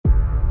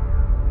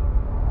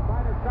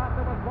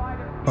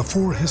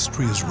Before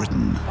history is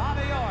written,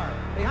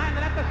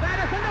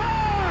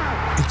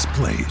 it's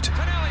played.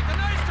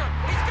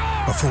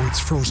 Before it's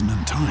frozen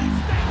in time,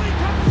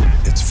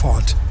 it's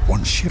fought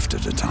one shift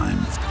at a time.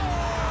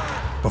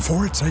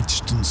 Before it's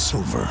etched in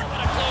silver,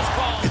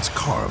 it's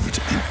carved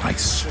in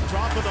ice.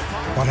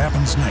 What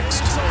happens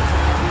next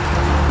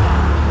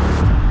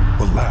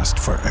will last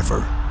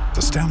forever.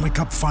 The Stanley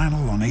Cup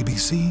Final on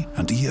ABC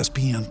and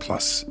ESPN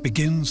Plus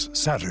begins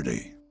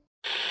Saturday.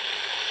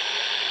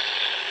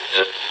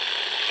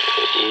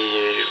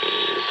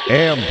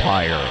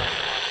 Empire.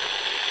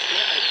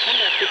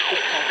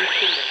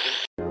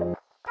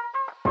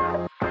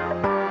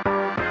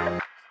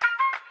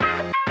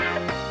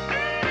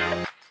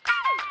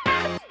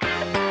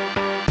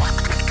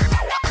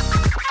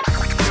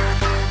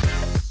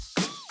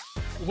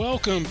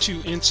 Welcome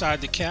to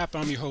Inside the Cap.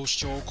 I'm your host,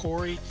 Joel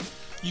Corey.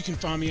 You can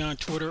find me on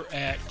Twitter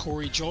at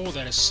Corey Joel.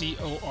 That is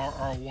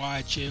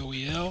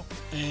CORRYJOEL.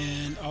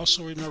 And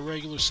also read my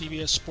regular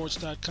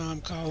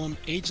CBSSports.com column,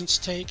 Agent's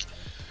Take,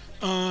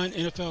 on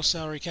NFL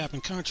salary cap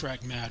and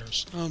contract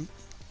matters.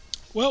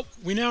 Well,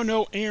 we now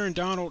know Aaron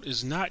Donald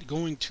is not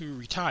going to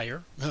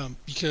retire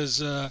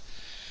because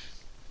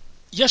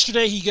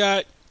yesterday he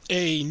got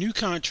a new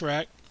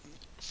contract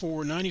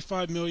for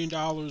 $95 million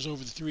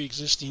over the 3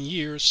 existing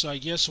years. So I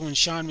guess when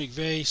Sean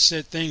McVay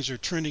said things are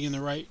trending in the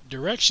right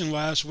direction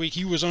last week,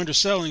 he was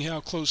underselling how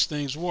close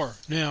things were.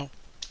 Now,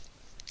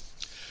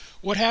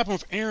 what happened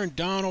with Aaron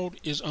Donald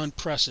is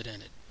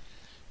unprecedented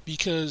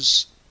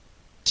because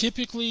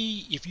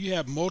typically if you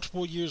have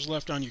multiple years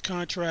left on your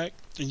contract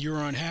and you're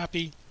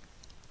unhappy,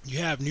 you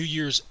have new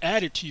years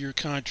added to your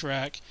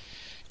contract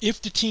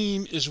if the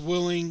team is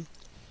willing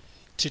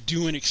to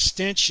do an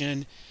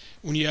extension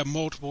when you have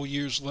multiple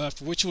years left,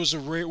 which is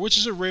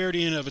a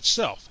rarity in of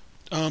itself.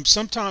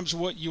 Sometimes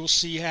what you'll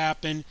see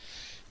happen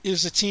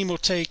is the team will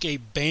take a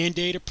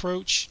Band-Aid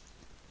approach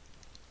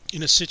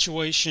in a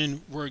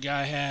situation where a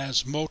guy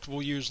has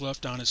multiple years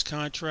left on his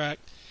contract.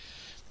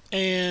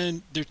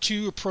 And there are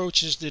 2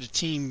 approaches that a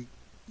team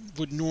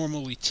would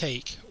normally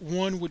take.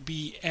 One would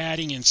be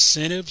adding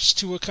incentives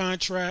to a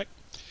contract,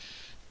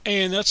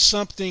 and that's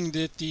something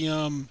that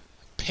the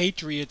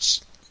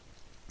Patriots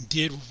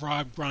did with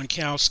Rob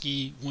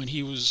Gronkowski when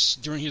he was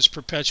during his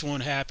perpetual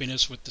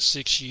unhappiness with the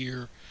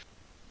 6-year,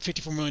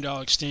 $54 million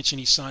extension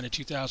he signed in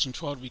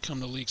 2012 to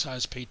become the league's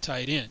highest paid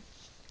tight end.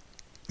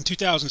 In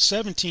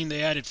 2017,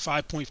 they added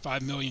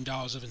 $5.5 million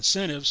of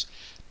incentives to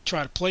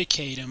try to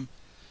placate him,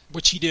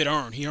 which he did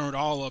earn. He earned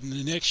all of them.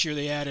 The next year,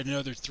 they added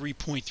another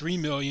 $3.3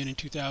 million in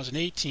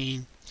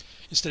 2018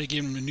 instead of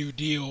giving him a new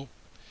deal.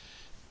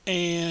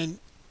 And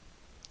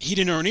he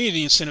didn't earn any of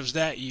the incentives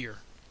that year.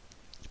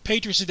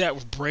 Patriots did that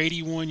with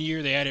Brady one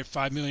year. They added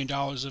 $5 million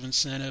of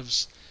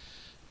incentives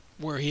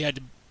where he had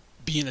to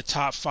be in the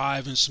top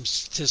 5 in some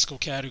statistical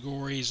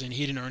categories, and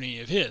he didn't earn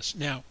any of his.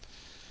 Now,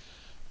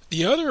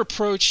 the other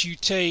approach you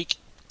take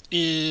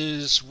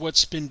is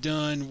what's been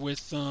done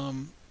with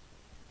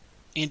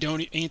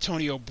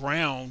Antonio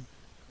Brown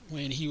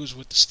when he was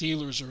with the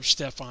Steelers, or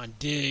Stephon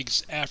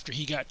Diggs after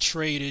he got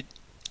traded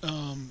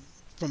from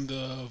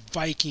the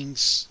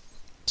Vikings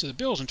to the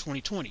Bills in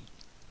 2020.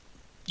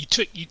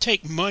 You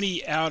take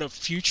money out of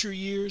future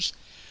years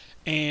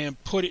and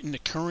put it in the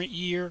current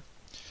year.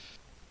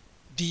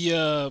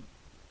 The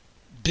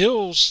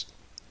Bills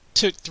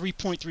took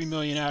 $3.3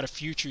 million out of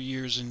future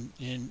years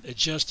and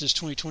adjusted his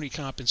 2020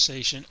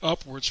 compensation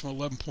upwards from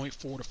 $11.4 to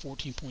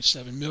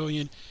 $14.7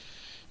 million,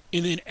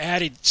 and then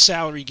added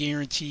salary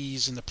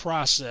guarantees in the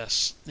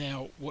process.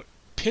 Now, what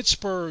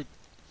Pittsburgh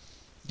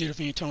did with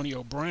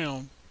Antonio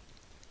Brown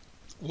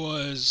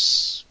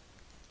was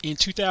in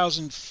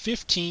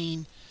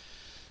 2015.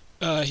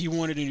 He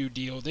wanted a new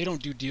deal. They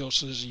don't do deals,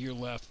 so there's a year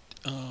left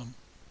on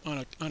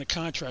a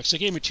contract. So they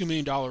gave him a $2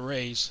 million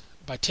raise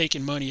by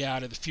taking money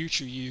out of the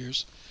future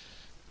years.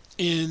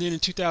 And then in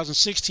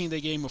 2016,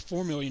 they gave him a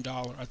 $4 million.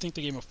 I think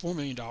they gave him a $4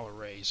 million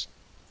raise.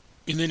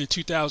 And then in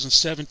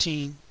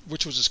 2017,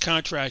 which was his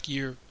contract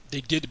year,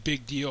 they did a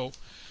big deal,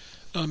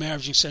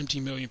 averaging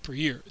 $17 million per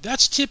year.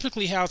 That's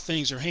typically how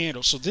things are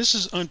handled. So this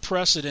is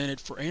unprecedented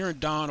for Aaron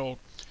Donald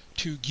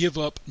to give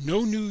up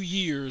no new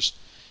years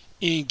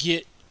and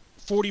get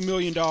 $40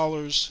 million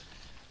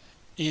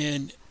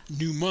in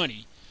new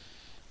money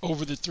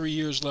over the 3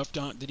 years left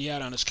on that he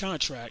had on his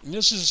contract. And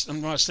this is,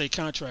 I'm going to say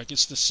contract,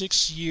 it's the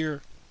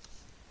 6-year,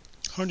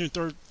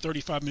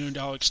 $135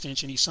 million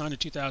extension he signed in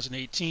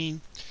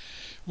 2018,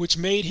 which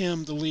made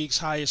him the league's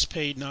highest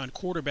paid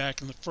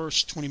non-quarterback and the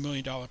first $20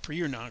 million per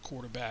year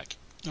non-quarterback.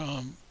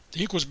 The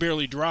ink was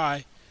barely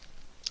dry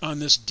on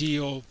this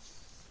deal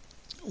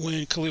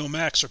when Khalil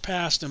Mack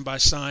surpassed him by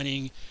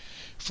signing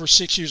for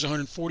 6 years,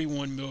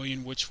 $141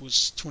 million, which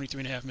was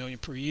 $23.5 million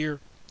per year.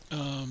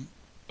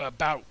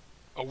 About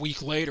a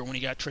week later, when he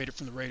got traded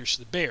from the Raiders to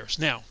the Bears.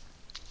 Now,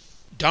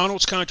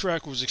 Donald's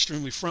contract was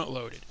extremely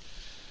front-loaded.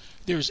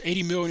 There was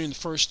 $80 million in the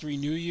first 3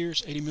 new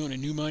years, $80 million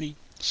in new money,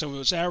 so it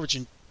was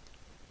averaging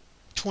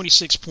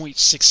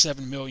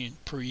 $26.67 million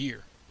per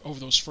year. over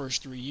those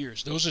first 3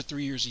 years. Those are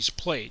 3 years he's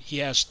played. He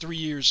had 3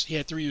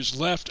 years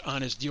left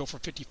on his deal for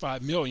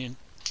 $55 million.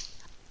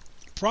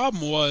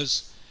 Problem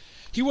was,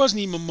 he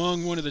wasn't even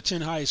among one of the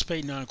 10 highest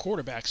paid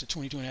non-quarterbacks at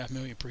 $22.5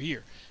 million per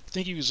year. I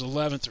think he was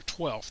 11th or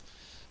 12th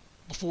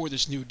before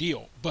this new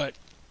deal. But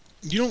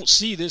you don't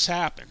see this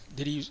happen,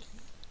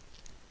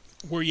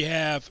 where you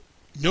have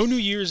no new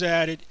years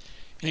added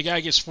and a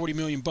guy gets $40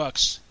 million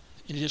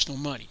in additional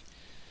money.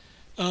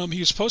 He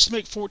was supposed to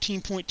make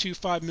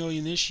 $14.25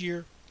 million this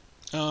year.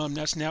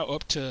 That's now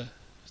up to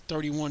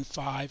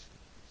 $31.5.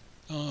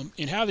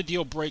 And how the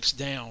deal breaks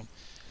down: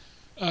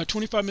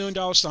 $25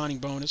 million signing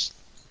bonus,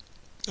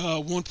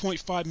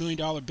 $1.5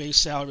 million base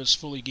salary is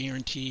fully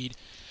guaranteed.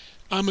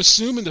 I'm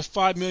assuming the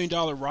 $5 million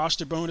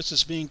roster bonus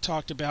that's being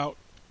talked about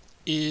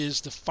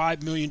is the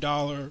 $5 million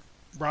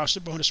roster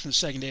bonus from the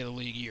second day of the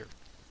league year.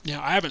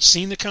 Now, I haven't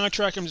seen the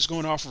contract. I'm just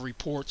going off of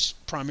reports,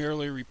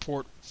 primarily a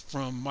report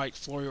from Mike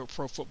Florio,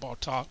 Pro Football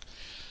Talk,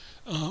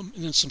 and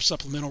then some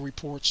supplemental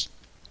reports.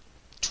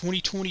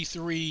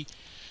 2023,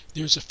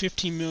 there's a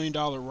 $15 million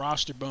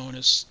roster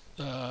bonus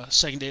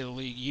second day of the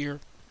league year.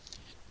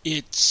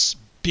 It's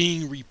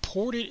being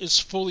reported as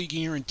fully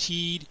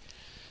guaranteed.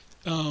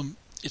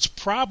 It's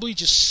probably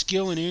just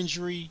skill and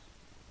injury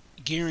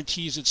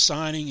guarantees at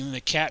signing, and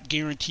the cap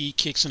guarantee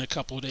kicks in a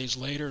couple of days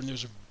later. And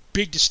there's a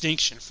big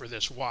distinction for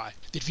this. Why?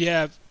 If you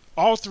have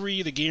all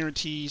three of the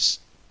guarantees,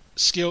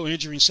 skill,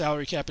 injury, and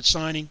salary cap at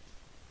signing,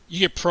 you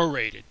get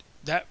prorated.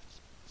 That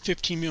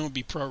 $15 million will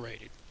be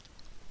prorated.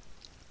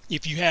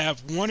 If you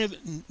have none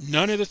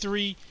of the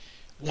three,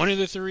 one of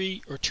the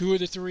three, or two of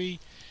the three,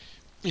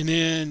 and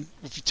then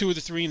if two of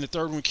the three and the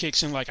third one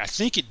kicks in like I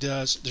think it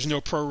does, there's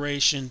no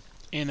proration,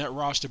 and that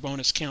roster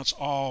bonus counts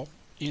all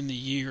in the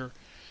year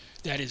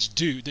that it is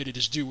due,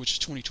 which is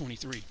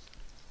 2023.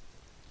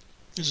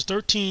 There's a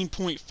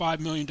 $13.5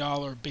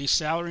 million base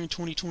salary in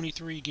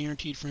 2023,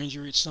 guaranteed for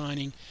injury at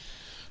signing,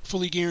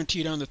 fully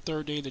guaranteed on the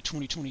third day of the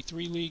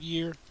 2023 league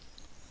year.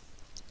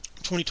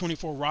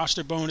 2024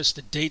 roster bonus,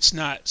 the date's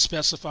not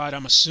specified.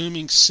 I'm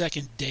assuming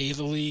second day of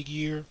the league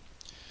year,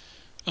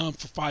 for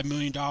 $5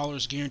 million,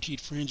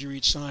 guaranteed for injury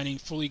at signing,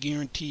 fully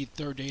guaranteed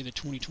third day of the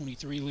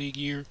 2023 league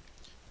year.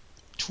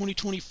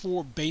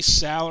 2024 base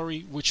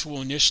salary, which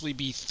will initially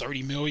be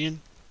 $30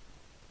 million,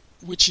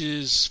 which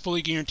is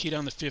fully guaranteed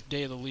on the fifth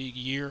day of the league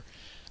year.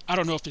 I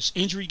don't know if it's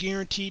injury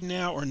guaranteed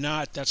now or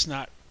not. That's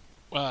not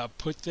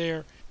put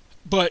there.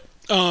 But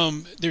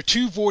there are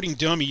two voiding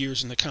dummy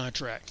years in the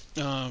contract,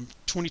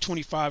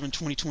 2025 and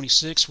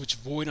 2026, which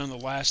void on the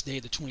last day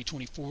of the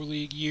 2024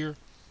 league year.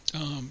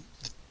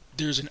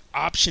 There's an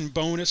option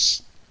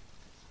bonus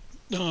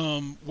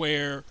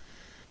where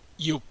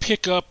you'll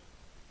pick up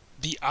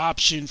the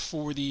option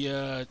for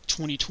the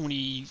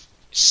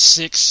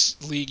 2026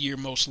 league year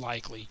most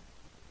likely.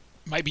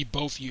 Might be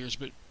both years,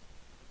 but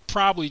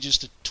probably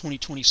just a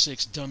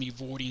 2026 dummy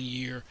voiding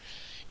year.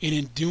 And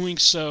in doing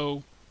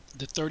so,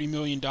 the $30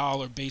 million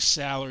base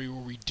salary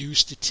will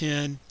reduce to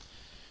 10,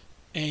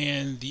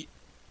 and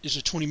there's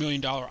a $20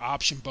 million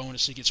option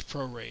bonus that gets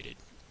prorated.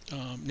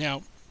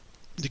 Now,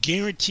 the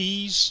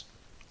guarantees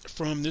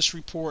from this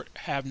report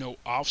have no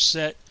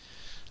offset.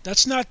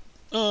 That's not...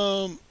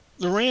 the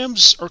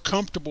Rams are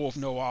comfortable with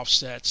no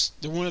offsets.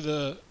 They're one of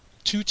the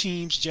two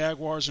teams,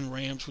 Jaguars and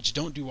Rams, which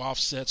don't do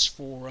offsets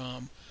for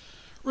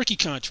rookie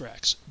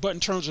contracts. But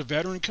in terms of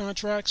veteran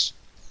contracts,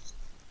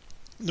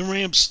 the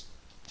Rams,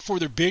 for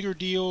their bigger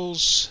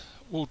deals,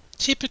 will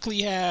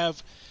typically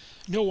have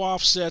no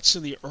offsets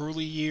in the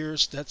early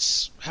years.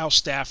 That's how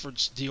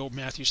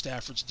Matthew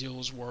Stafford's deal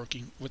is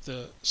working, with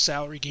the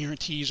salary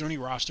guarantees or any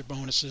roster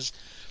bonuses.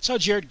 That's how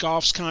Jared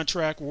Goff's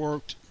contract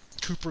worked.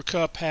 Cooper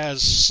Kupp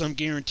has some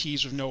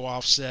guarantees with no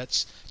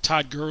offsets.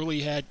 Todd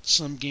Gurley had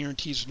some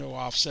guarantees with no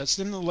offsets.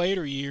 Then in the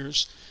later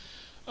years,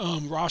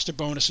 roster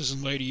bonuses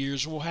in later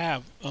years will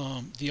have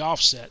the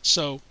offset.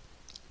 So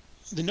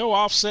the no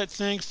offset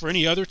thing for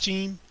any other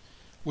team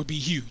would be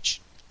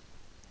huge.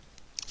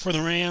 For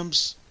the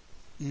Rams,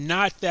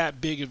 not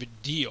that big of a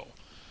deal.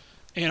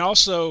 And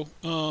also,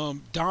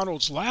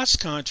 Donald's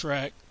last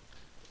contract,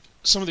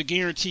 some of the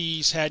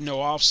guarantees had no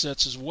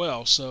offsets as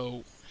well.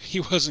 So he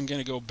wasn't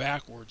going to go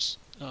backwards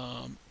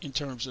in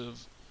terms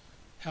of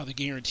how the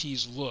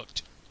guarantees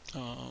looked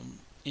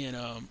in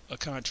a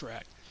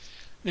contract.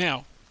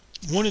 Now,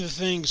 one of the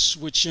things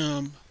which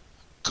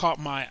caught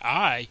my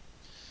eye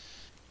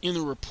in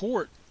the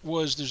report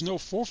was there's no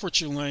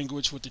forfeiture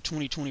language with the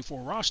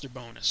 2024 roster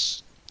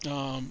bonus.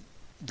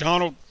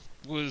 Donald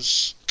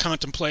was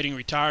contemplating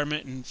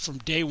retirement, and from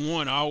day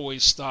one I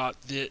always thought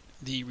that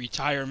the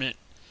retirement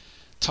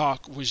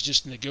talk was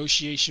just a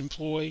negotiation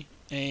ploy.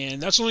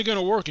 And that's only going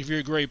to work if you're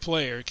a great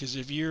player, because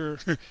if you're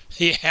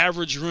the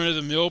average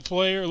run-of-the-mill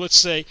player, let's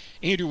say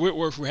Andrew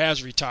Whitworth, who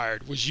has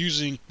retired, was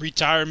using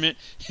retirement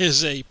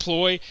as a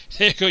ploy,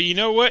 they go, you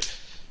know what?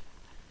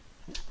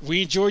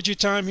 We enjoyed your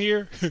time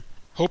here.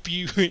 Hope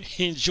you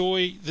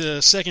enjoy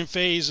the second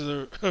phase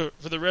for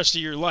the rest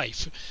of your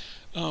life.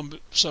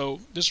 So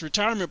this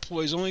retirement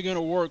ploy is only going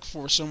to work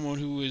for someone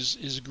who is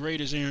as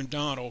great as Aaron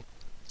Donald.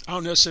 I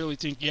don't necessarily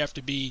think you have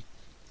to be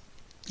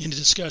in the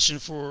discussion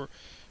for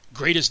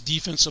greatest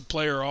defensive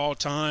player of all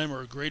time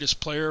or greatest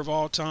player of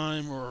all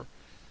time,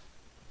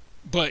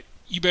 but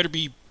you better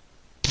be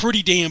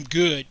pretty damn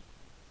good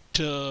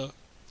to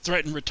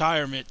threaten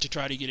retirement to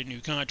try to get a new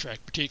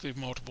contract, particularly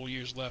with multiple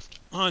years left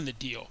on the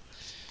deal.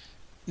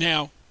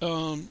 Now,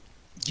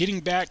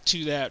 getting back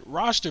to that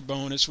roster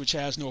bonus, which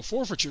has no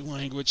forfeiture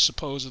language,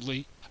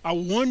 supposedly, I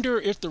wonder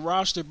if the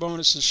roster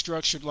bonus is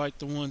structured like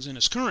the ones in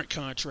his current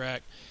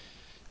contract,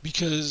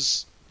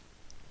 because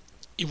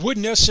it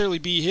wouldn't necessarily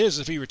be his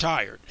if he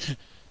retired.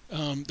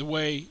 The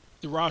way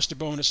the roster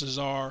bonuses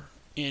are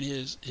in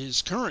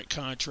his current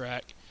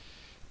contract,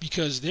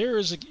 because there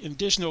is an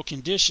additional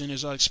condition,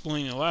 as I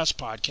explained in the last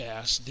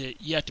podcast,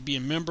 that you have to be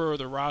a member of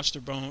the roster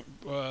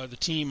the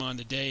team on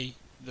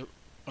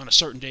on a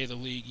certain day of the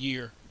league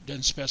year.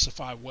 Doesn't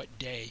specify what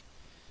day.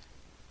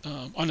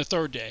 On the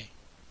third day.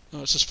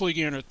 It says fully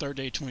guaranteed third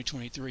day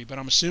 2023, but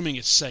I'm assuming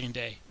it's second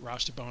day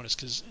roster bonus,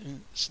 because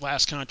in this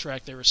last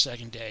contract they were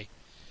second day,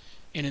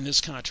 and in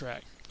this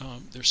contract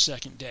they're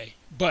second day.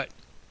 But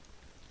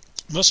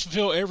must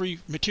fulfill every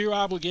material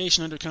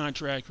obligation under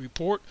contract,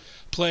 report,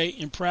 play,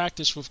 and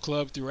practice with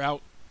club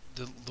throughout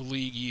the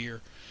league year,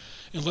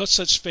 unless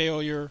such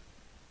failure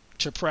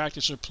to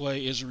practice or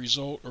play is a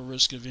result or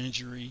risk of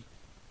injury,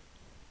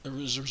 or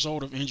as a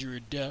result of injury or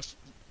death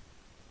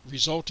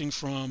resulting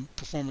from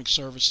performing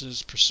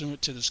services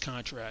pursuant to this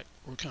contract,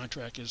 or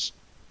contract is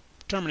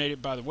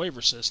terminated by the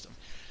waiver system.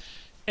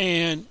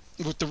 And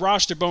with the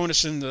roster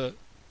bonus in the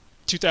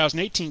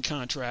 2018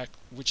 contract,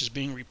 which is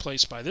being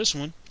replaced by this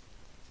one,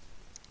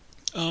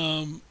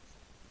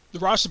 the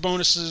roster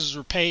bonuses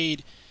are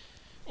paid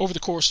over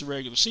the course of the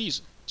regular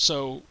season.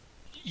 So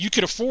you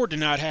could afford to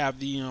not have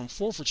the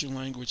forfeiture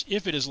language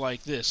if it is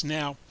like this.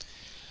 Now,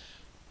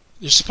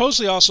 there's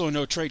supposedly also a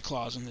no-trade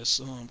clause in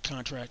this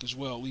contract as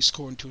well, at least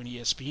according to an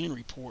ESPN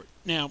report.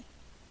 Now,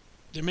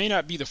 there may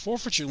not be the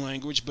forfeiture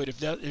language, but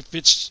if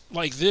it's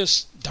like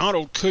this,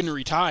 Donald couldn't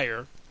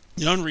unretire,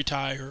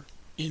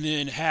 and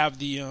then have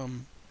the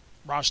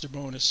roster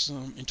bonus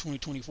in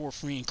 2024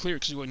 free and clear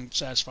because he wouldn't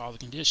satisfy all the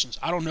conditions.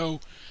 I don't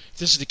know if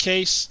this is the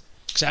case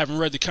because I haven't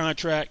read the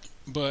contract,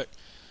 but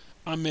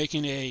I'm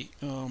making a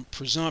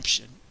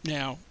presumption.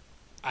 Now,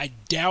 I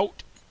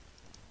doubt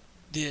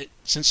that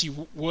since he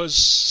was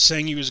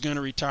saying he was going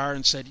to retire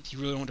and said he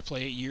really wanted to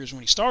play 8 years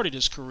when he started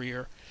his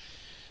career,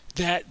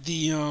 that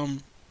the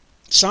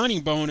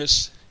signing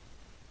bonus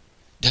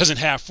doesn't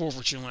have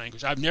forfeiture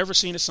language. I've never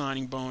seen a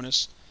signing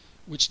bonus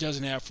which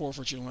doesn't have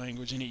forfeiture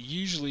language, and it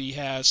usually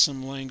has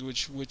some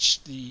language which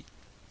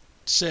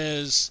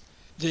says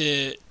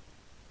that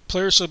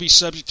players shall be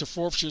subject to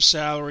forfeiture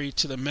salary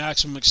to the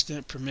maximum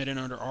extent permitted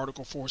under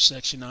Article 4,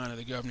 Section 9 of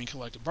the Governing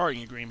Collective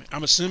Bargaining Agreement.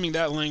 I'm assuming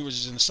that language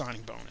is in the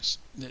signing bonus,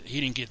 that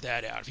he didn't get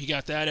that out. If he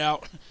got that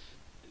out,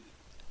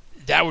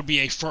 that would be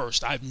a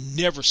first. I've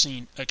never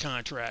seen a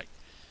contract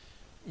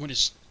when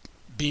it's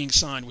being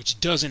signed which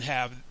doesn't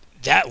have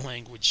that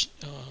language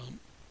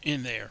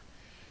in there,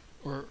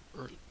 or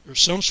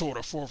some sort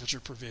of forfeiture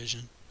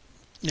provision.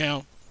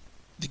 Now,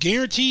 the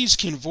guarantees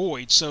can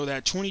void, so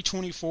that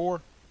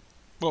 2024,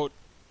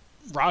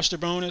 roster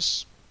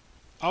bonus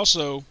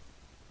also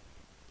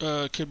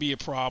could be a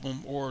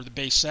problem, or the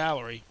base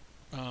salary,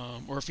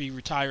 or if he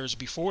retires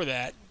before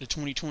that, the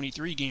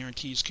 2023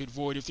 guarantees could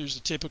void if there's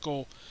a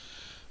typical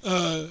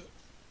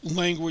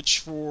language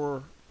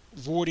for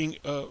voiding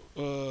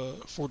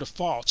for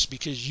defaults,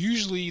 because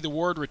usually the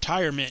word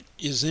retirement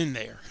is in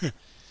there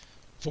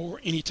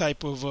for any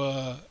type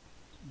of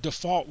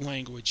default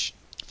language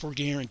for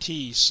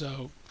guarantees.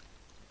 So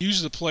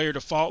usually the player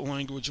default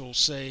language will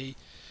say,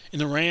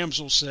 and the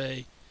Rams will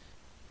say,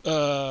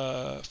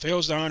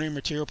 fails to honor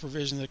material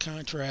provision of the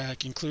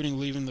contract, including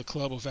leaving the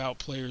club without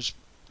players'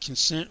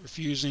 consent,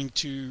 refusing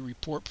to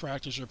report,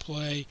 practice, or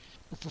play,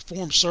 or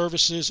perform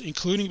services,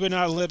 including but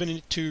not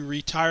limited to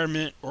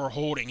retirement or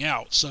holding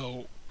out.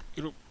 So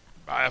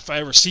if I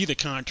ever see the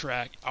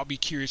contract, I'll be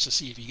curious to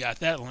see if he got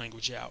that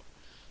language out.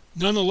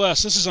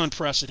 Nonetheless, this is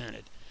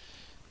unprecedented.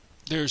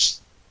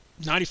 There's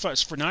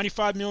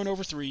 $95 million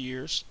over 3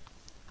 years,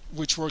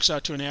 which works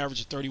out to an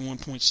average of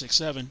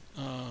 $31.67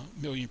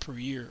 million per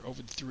year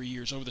over the 3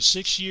 years. Over the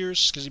 6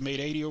 years, because he made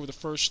 $80 over the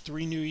first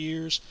 3 new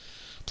years,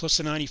 plus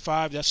the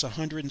 $95, that's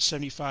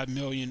 $175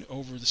 million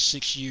over the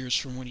 6 years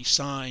from when he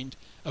signed,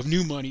 of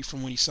new money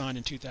from when he signed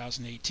in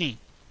 2018.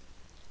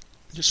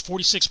 There's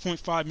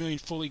 $46.5 million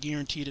fully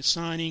guaranteed at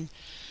signing.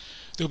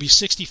 There'll be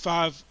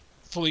 $65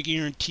 fully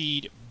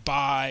guaranteed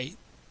by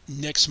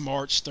next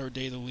March, third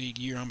day of the league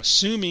year. I'm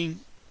assuming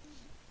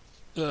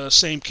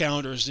same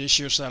calendar as this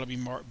year, so that'll be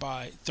marked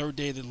by third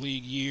day of the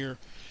league year.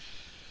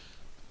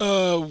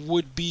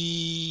 Would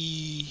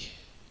be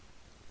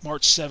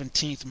March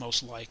 17th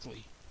most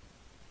likely.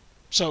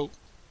 So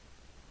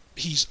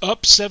he's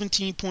up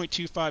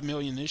 $17.25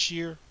 million this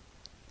year.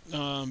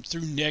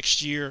 Through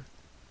next year,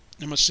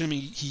 I'm assuming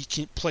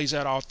he plays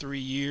out all 3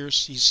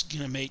 years. He's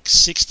going to make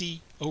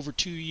 $60 over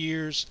 2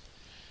 years,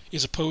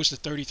 as opposed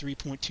to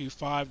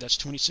 $33.25. That's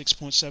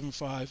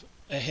 $26.75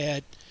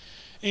 ahead.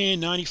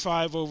 and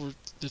 95 over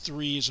the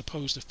 3 as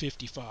opposed to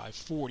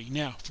 55-40.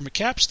 Now, from a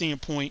cap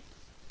standpoint,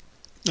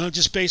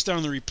 just based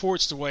on the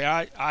reports, the way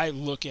I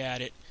look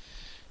at it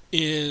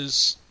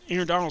is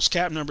Aaron Donald's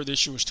cap number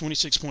this year was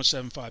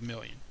 $26.75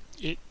 million.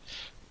 It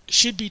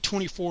should be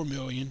 $24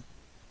 million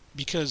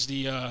because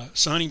the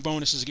signing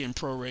bonus is getting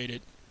prorated.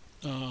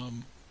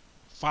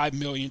 $5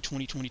 million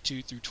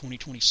 2022 through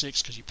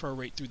 2026 because you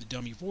prorate through the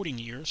dummy voting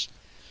years.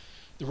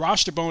 The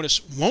roster bonus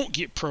won't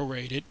get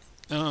prorated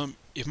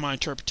if my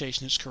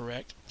interpretation is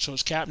correct. So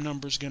his cap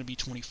number is going to be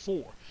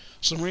 24.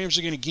 So the Rams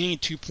are going to gain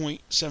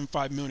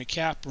 $2.75 million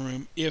cap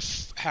room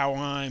if how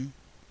I'm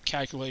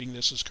calculating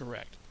this is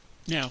correct.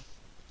 Now,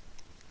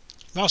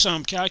 also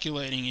I'm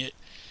calculating it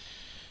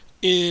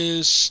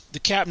is the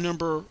cap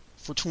number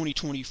for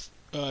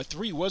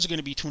 2023 was going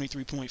to be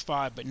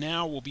 23.5, but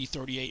now will be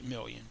 38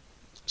 million.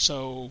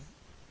 So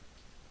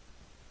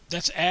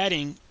that's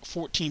adding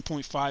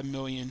 14.5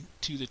 million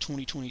to the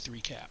 2023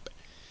 cap.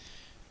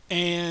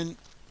 And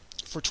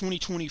for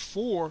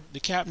 2024, the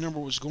cap number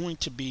was going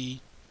to be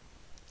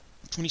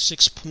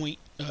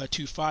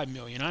 26.25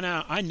 million.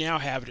 I now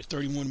have it at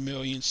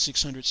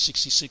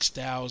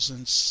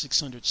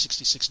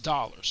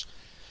 $31,666,666.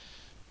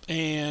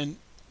 And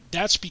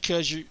that's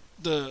because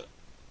the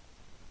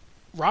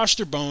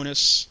roster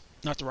bonus,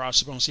 not the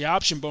roster bonus, the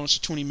option bonus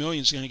of 20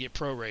 million is going to get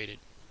prorated.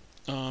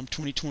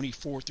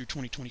 2024 through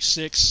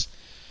 2026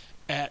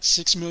 at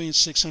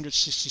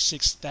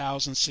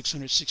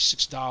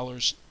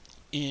 $6,666,666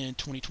 in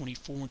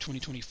 2024 and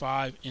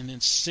 2025, and then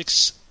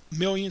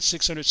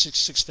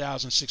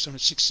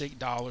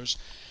 $6,666,668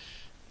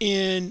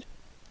 in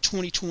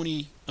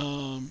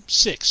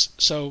 2026.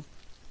 So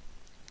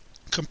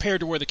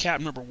compared to where the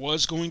cap number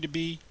was going to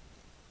be,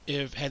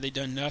 had they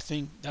done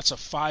nothing, that's a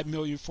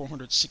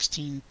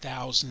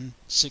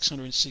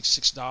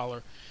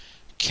 $5,416,666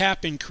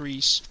 cap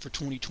increase for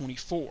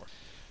 2024.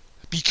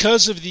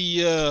 Because of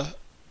the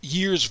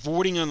years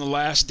voting on the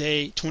last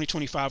day,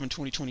 2025 and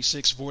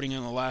 2026 voting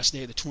on the last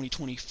day of the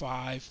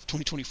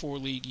 2024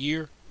 league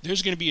year,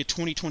 there's going to be a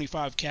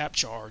 2025 cap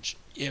charge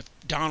if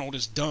Donald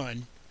is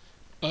done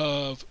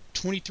of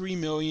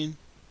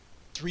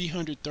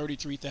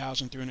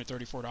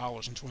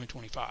 $23,333,334 in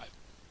 2025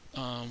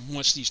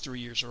 once these 3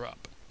 years are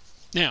up.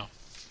 Now,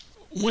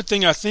 one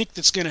thing I think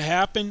that's going to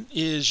happen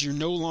is you're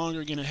no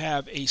longer going to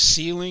have a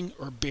ceiling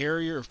or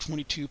barrier of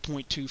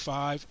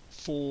 22.25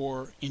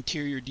 for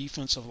interior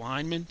defensive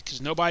linemen because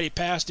nobody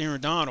passed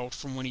Aaron Donald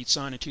from when he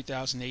signed in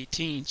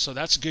 2018. So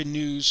that's good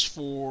news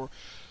for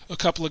a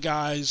couple of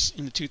guys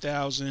in the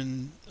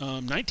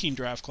 2019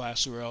 draft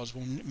class who are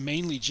eligible,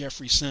 mainly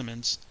Jeffrey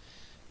Simmons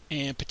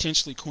and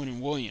potentially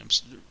Quinnen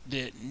Williams.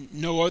 That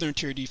no other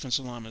interior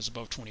defensive lineman is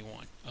above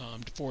 21.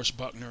 DeForest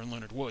Buckner and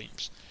Leonard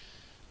Williams.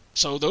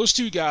 So those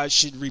two guys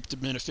should reap the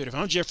benefit. If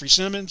I'm Jeffrey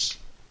Simmons,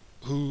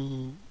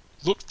 who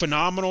looked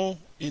phenomenal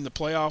in the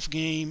playoff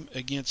game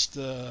against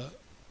the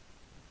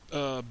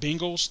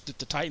Bengals that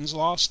the Titans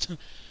lost,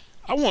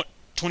 I want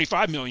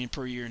 $25 million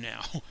per year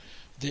now.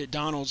 That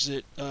Donald's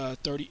at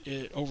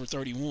over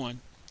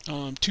 31.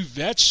 Two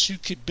vets who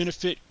could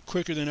benefit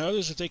quicker than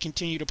others if they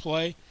continue to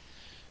play.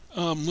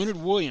 Leonard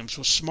Williams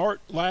was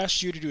smart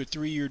last year to do a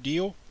 3-year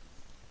deal.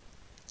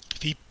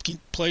 If he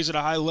plays at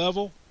a high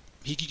level,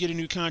 he could get a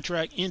new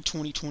contract in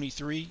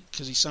 2023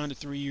 because he signed a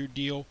 3-year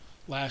deal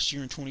last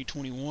year in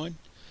 2021.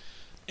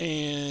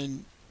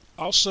 And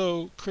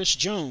also Chris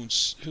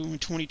Jones, who in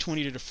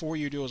 2020 did a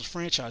 4-year deal as a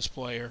franchise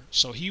player.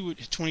 So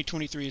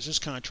 2023 is his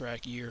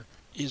contract year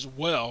as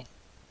well.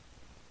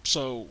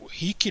 So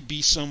he could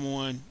be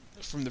someone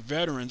from the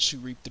veterans who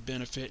reap the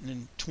benefit. And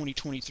in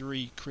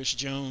 2023, Chris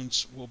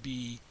Jones will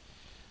be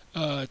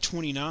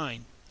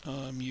 29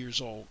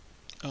 years old.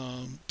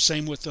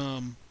 Same with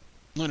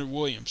Leonard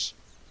Williams.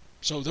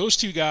 So those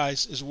two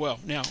guys as well.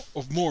 Now,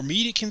 of more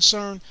immediate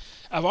concern,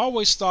 I've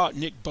always thought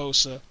Nick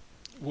Bosa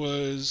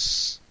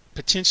was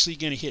potentially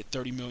going to hit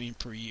 $30 million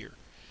per year.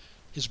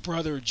 His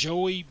brother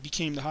Joey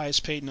became the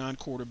highest paid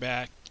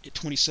non-quarterback at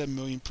 $27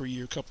 million per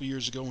year a couple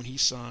years ago when he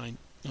signed.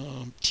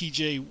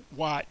 T.J.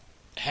 Watt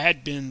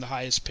had been the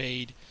highest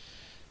paid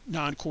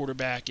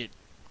non-quarterback at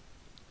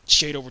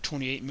shade over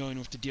 $28 million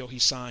with the deal he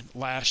signed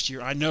last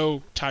year. I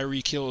know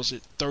Tyreek Hill is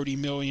at $30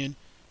 million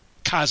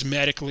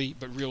cosmetically,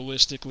 but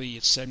realistically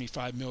it's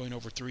 $75 million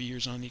over 3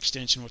 years on the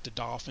extension with the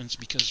Dolphins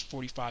because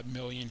 $45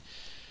 million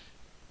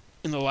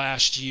in the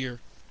last year.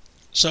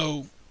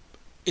 So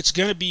it's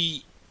going to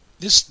be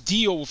this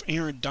deal with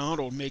Aaron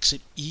Donald makes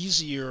it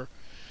easier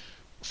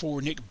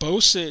for Nick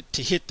Bosa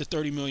to hit the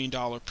 $30 million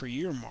per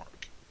year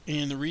mark.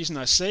 And the reason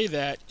I say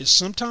that is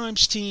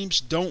sometimes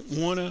teams don't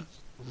want to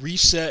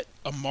reset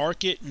a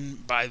market,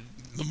 and by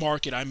the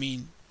market I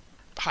mean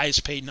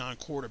highest paid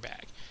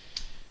non-quarterback.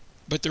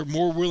 But they're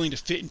more willing to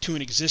fit into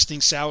an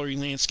existing salary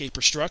landscape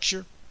or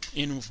structure.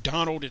 And with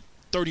Donald at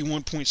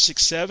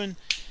 31.67,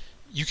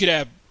 you could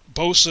have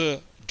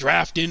Bosa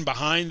draft in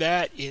behind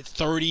that at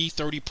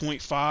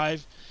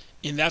 30.5,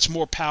 and that's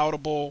more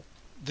palatable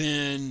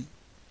than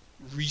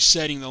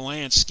resetting the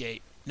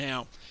landscape.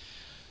 Now,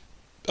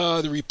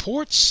 the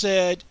report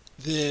said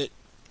that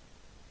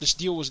this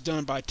deal was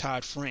done by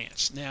Todd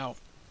France. Now,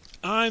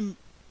 I'm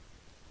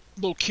a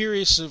little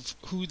curious of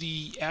who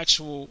the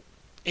actual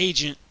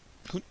agent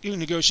who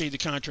negotiated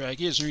the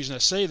contract is. The reason I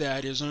say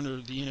that is under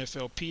the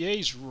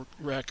NFLPA's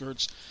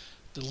records,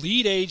 the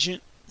lead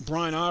agent,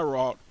 Brian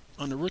Ayrault,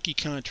 on the rookie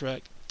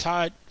contract,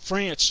 Todd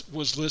France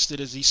was listed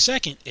as the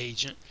second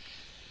agent.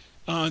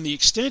 On the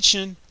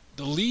extension,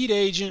 the lead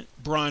agent,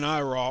 Brian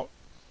Ayrault,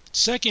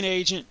 second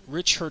agent,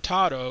 Rich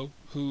Hurtado,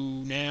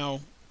 who now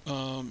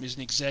is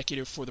an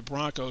executive for the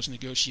Broncos,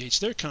 negotiates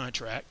their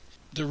contract.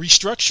 The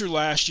restructure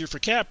last year for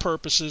cap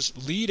purposes,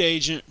 lead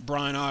agent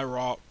Brian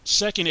Ayrault,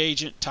 second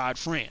agent Todd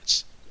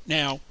France.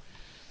 Now,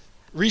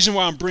 reason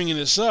why I'm bringing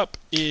this up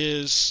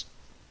is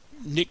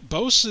Nick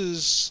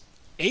Bosa's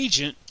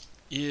agent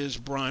is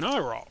Brian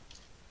Ayrault.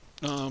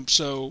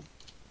 So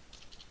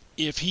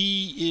if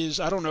he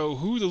is, I don't know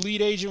who the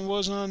lead agent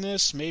was on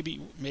this. Maybe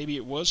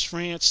it was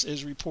France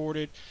as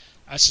reported.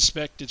 I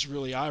suspect it's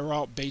really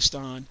Ayrault based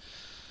on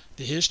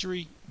the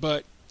history.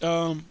 But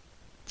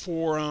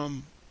for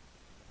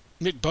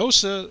Nick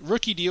Bosa,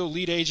 rookie deal,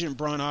 lead agent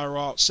Brian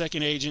Ayrault,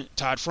 second agent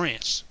Todd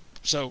France.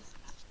 So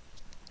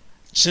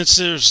since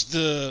there's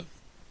the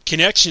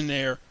connection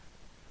there,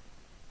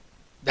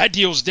 that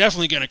deal is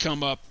definitely going to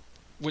come up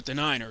with the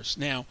Niners.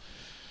 Now,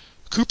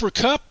 Cooper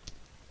Kupp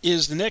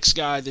is the next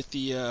guy that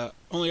the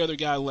only other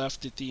guy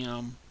left that the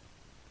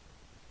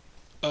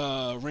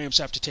Rams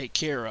have to take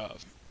care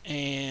of.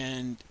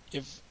 And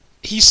if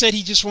he said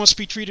he just wants to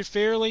be treated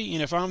fairly,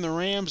 and if I'm the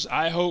Rams,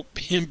 I hope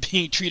him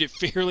being treated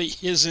fairly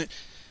isn't,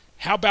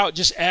 how about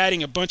just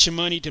adding a bunch of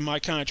money to my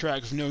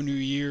contract with no New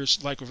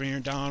Year's, like with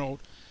Aaron Donald?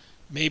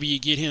 Maybe you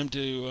get him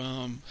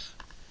to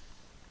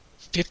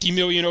 $50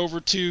 million over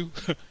two,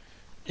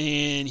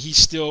 and he's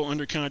still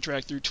under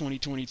contract through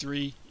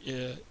 2023.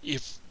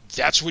 If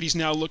that's what he's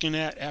now looking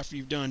at after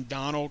you've done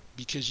Donald,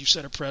 because you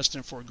set a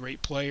precedent for a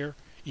great player,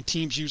 and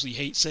teams usually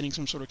hate setting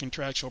some sort of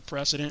contractual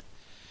precedent,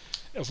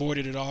 avoid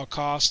it at all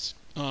costs.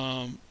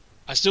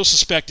 I still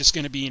suspect it's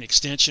going to be an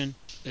extension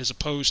as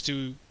opposed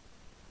to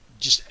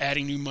just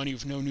adding new money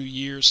with no New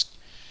Year's,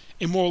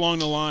 and more along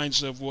the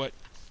lines of what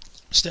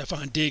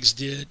Stephon Diggs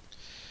did,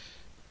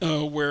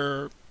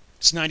 where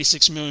it's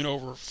 $96 million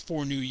over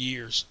 4 New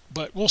Years.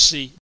 But we'll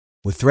see.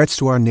 With threats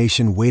to our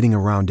nation waiting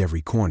around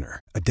every corner,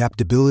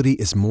 adaptability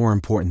is more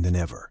important than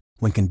ever.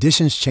 When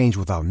conditions change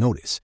without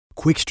notice,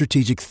 quick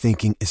strategic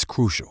thinking is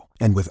crucial.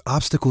 And with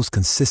obstacles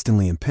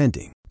consistently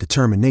impending,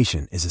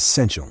 determination is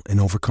essential in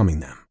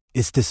overcoming them.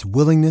 It's this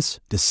willingness,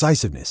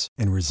 decisiveness,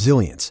 and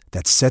resilience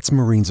that sets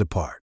Marines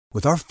apart.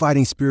 With our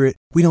fighting spirit,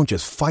 we don't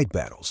just fight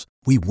battles,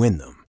 we win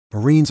them.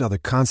 Marines are the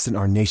constant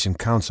our nation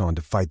counts on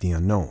to fight the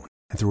unknown.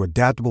 And through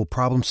adaptable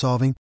problem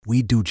solving,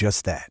 we do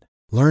just that.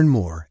 Learn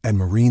more at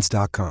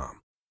Marines.com.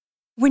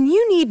 When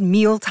you need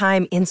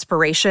mealtime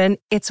inspiration,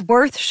 it's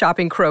worth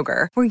shopping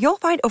Kroger, where you'll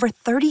find over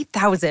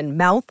 30,000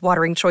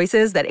 mouth-watering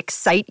choices that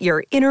excite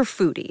your inner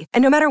foodie.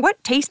 And no matter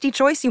what tasty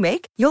choice you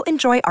make, you'll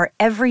enjoy our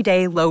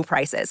everyday low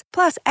prices,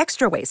 plus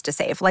extra ways to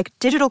save, like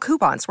digital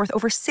coupons worth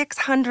over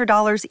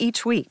 $600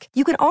 each week.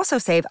 You can also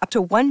save up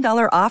to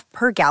 $1 off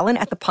per gallon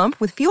at the pump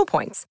with fuel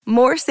points.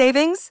 More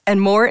savings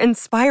and more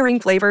inspiring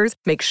flavors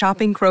make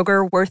shopping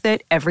Kroger worth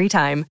it every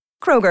time.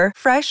 Kroger,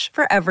 fresh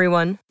for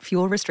everyone.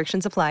 Fuel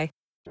restrictions apply.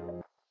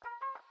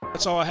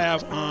 That's all I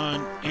have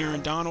on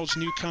Aaron Donald's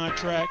new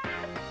contract.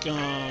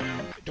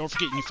 Don't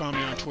forget you can find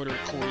me on Twitter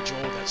at Corey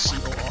Joel, that's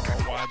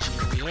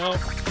CORRYJOEL,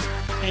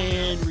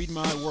 and read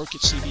my work at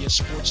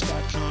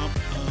CBSSports.com.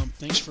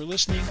 Thanks for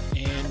listening,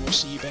 and we'll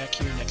see you back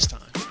here next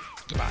time.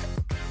 Goodbye.